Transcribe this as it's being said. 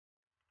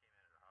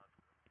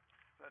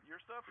that your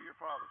stuff or your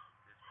father's?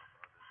 It's my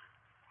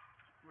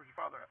father's. Where's your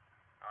father at?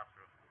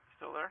 Hospital.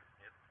 Still there?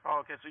 Yep. Oh,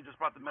 okay, so you just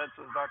brought the meds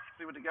to the doctor to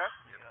see what he got?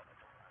 Yep.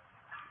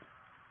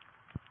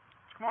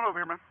 Come on over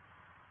here, man.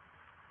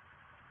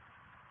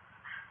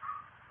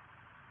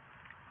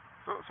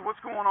 So what's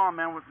going on,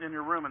 man, in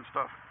your room and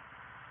stuff?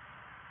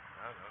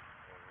 I don't know.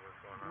 What's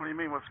going on? What do you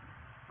mean,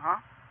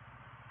 huh?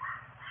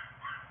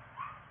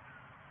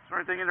 Is there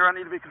anything in there I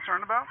need to be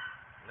concerned about?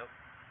 Nope.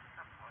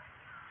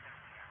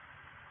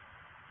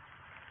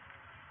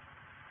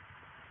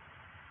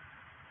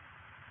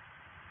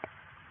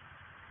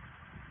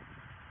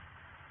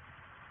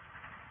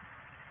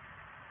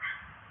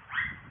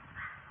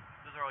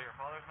 Those are all your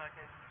father's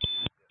medications?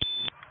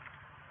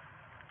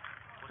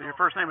 So your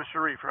first name is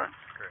Sherif, right?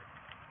 Correct.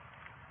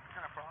 What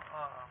kind of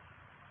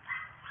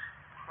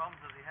problems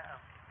does he have?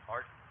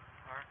 Heart.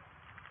 Heart?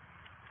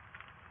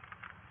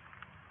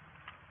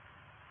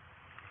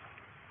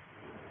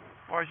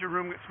 Why does your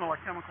room smell like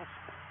chemicals?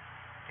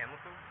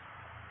 Chemicals?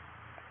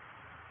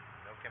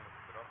 No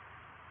chemicals at all.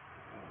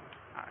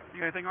 All right. You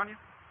got anything on you?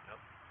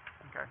 Nope.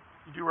 Okay.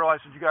 You do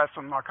realize that you got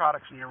some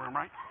narcotics in your room,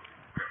 right?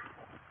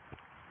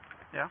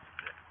 Yeah?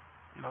 Yeah.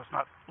 You know, it's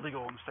not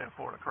legal in the state of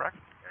Florida, correct?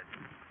 I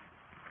do.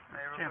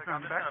 Hey, real Can't quick,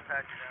 find I'm the just back. going to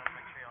pat you down,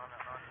 make sure you're on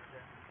your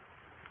desk.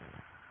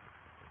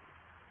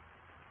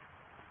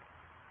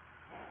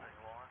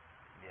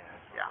 Yeah.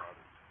 Yeah.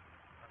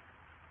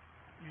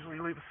 Usually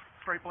you leave a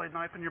straight blade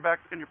knife in your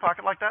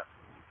pocket like that?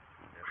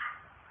 Yep.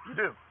 You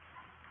do?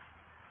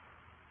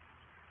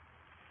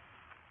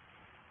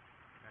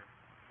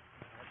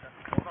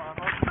 Hold on,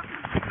 hold on.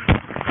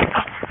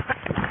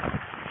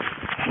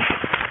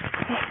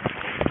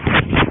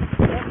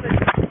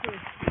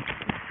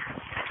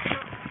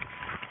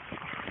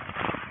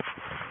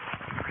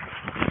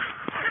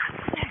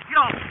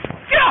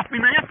 Get off me,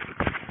 man!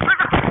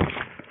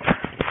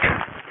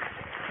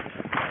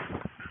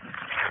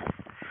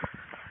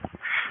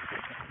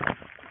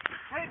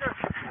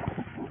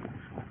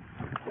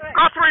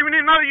 Call 3, we need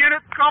another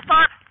unit. Call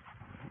 5.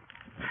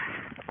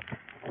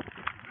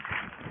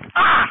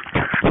 Ah!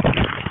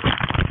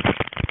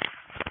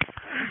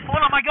 Hold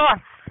on, my gun!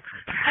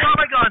 Hold on,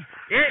 my gun!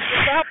 Yeah,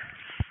 stop!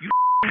 You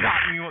got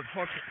me, you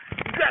motherfucker.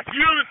 You got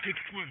the Olympic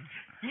swims.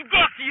 You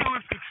got the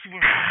Olympic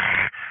swims.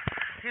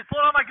 He's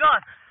pulling on my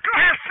gun! Go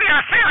ahead, see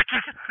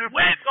it.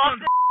 Wet, son.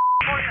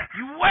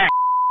 You wet.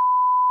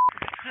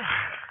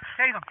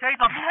 Tase him, tase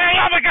him! Hey,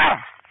 oh my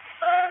God!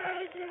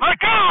 My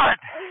God!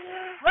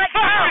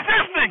 Stop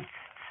resisting!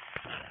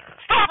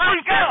 Stop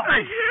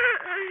resisting!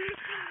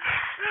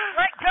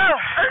 Let go!